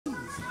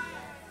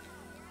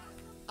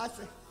I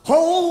say,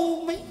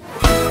 hold me.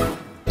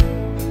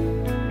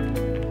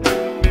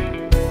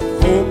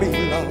 Hold me,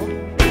 Lord.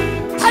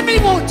 How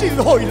many want Jesus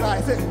to hold you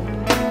like that?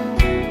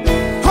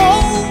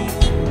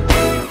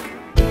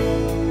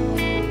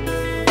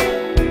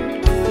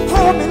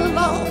 Hold me,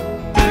 Lord.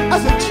 I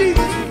said,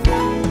 Jesus,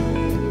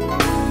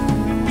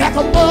 like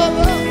a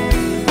mother,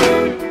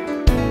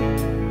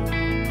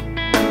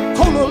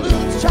 hold a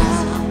little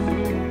child.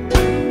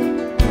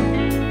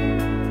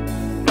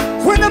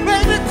 When the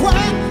baby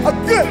crying, a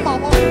good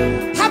mama.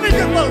 How many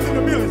good mothers in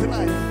the building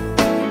tonight?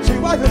 She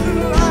wipes a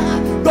little eye,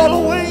 go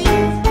away.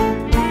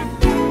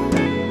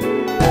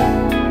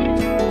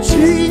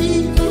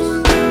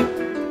 Jesus,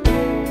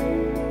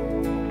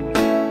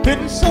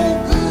 been so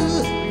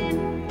good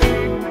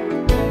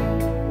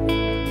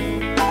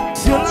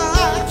till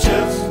I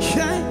just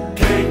can't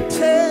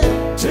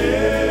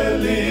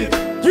tell it.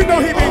 You know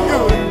he been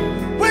good.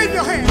 Wave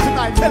your hands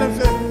tonight. Tell him,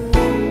 say,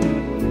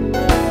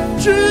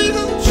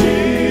 Jesus,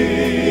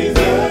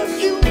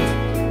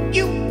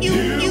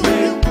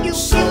 you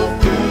so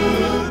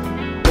good.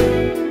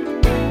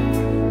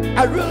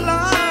 I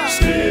realize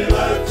still I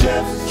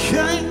just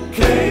can't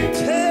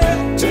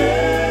tell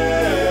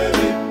it.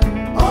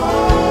 Oh,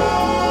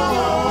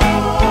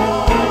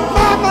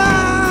 Mama,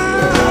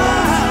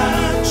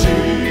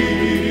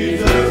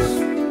 Jesus,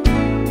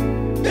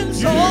 been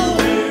so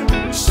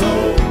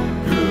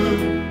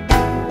good.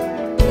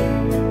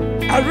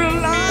 I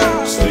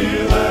realize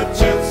still I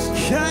just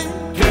can't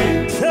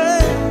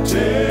tell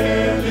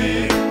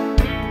it.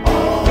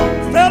 Oh,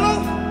 fella,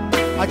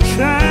 I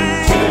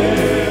can't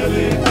tell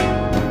it.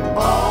 Oh,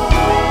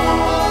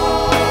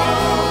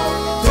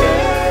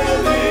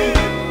 tell it.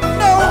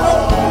 No.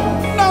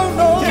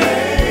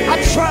 I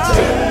tried,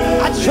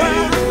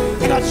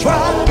 and I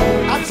tried.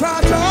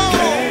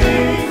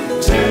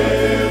 Can't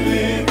tell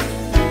it.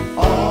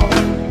 Oh,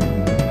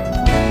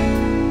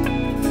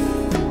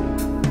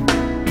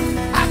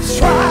 I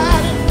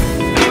tried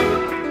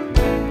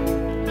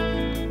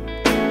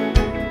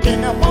in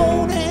the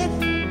morning.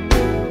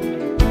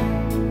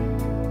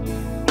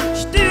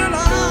 Still I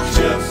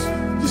just,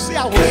 you see, I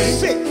was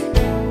sick.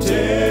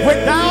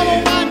 Went down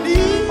on my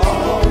knees.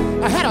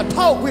 I had a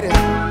talk with him. I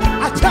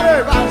tell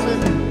everybody, I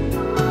said,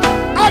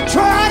 I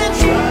tried it.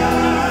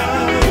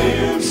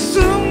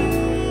 Soon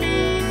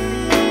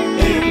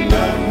in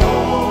the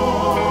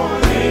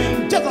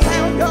morning, just a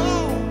hand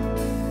gone.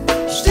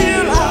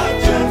 Still I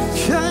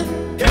just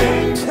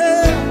can't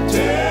tell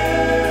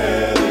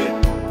it.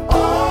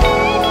 Oh,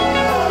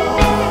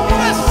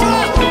 yes,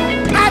 sir.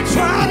 I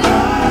tried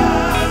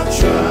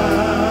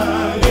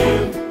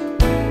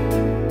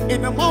it. In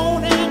the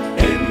morning,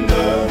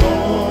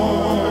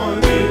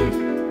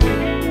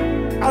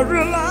 I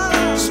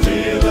realize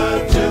still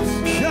I just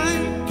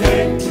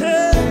can't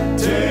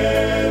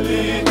tell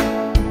it.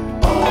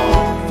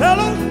 Oh,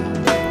 fella,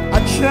 I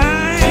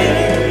can't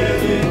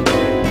tell it.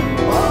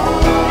 Oh,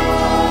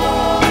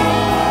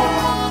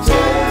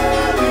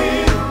 tell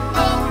it.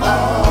 Oh,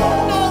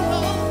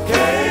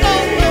 can't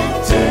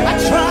tell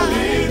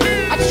it.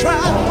 I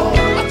tried.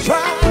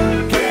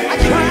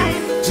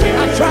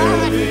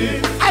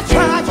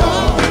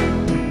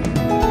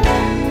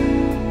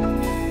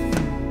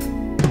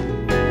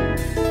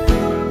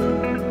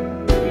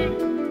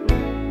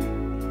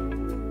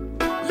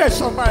 Let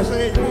somebody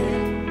say amen.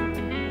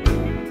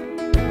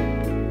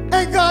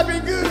 Ain't God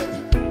been good?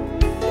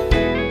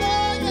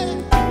 Oh,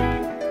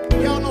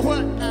 yeah. Y'all know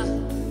what now?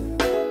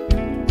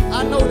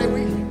 I know that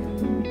we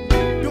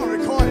doing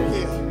recording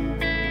here.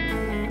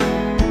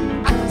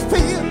 I can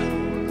feel it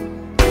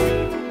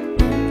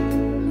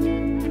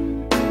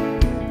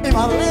in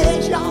my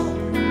legs, y'all.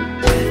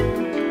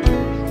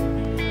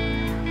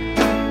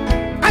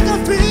 I can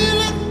feel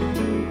it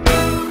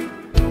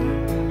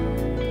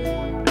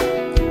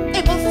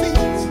in my feet.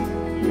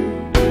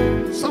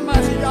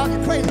 Somebody say y'all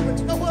get crazy, but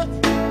you know what?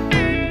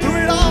 Through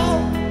it all,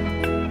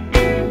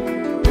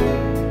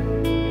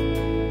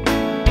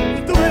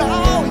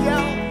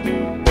 y'all.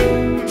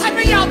 How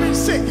many of y'all been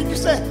sick? Can you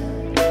say,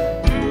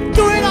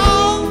 through it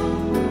all,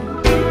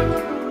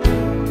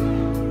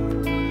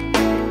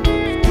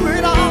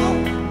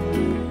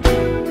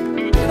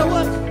 you know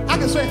what? I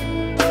can say,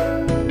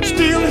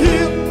 still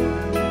here,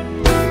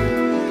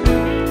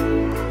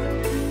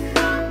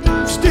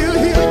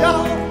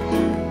 y'all.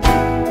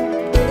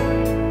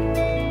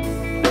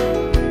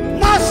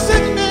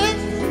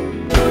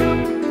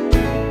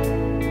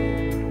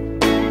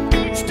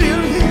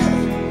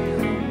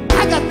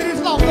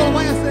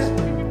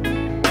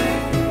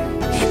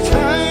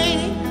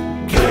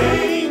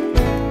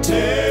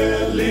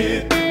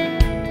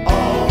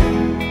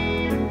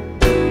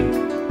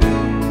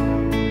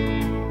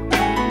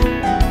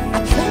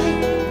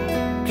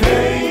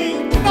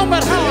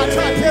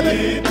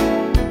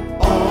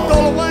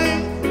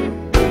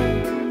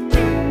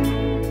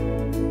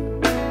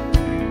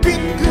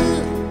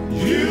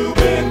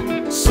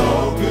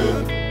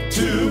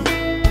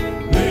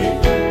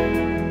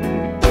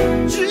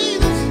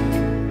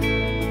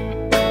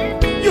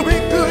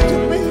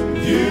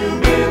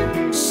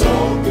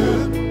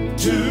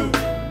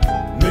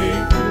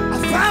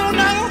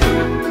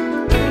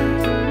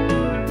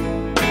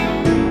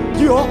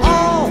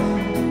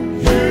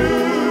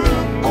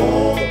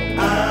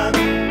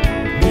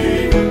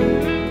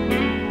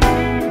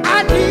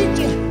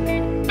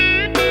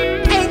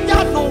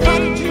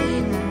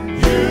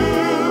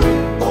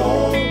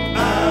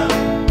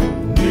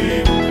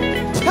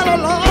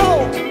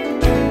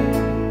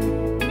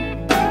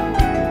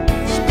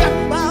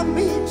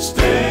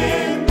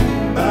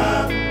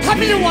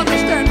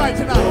 right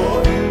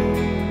tonight.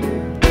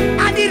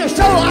 I need a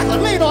show I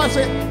can lean on and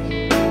say,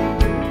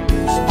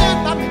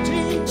 stand up,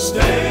 Jesus.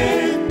 Stand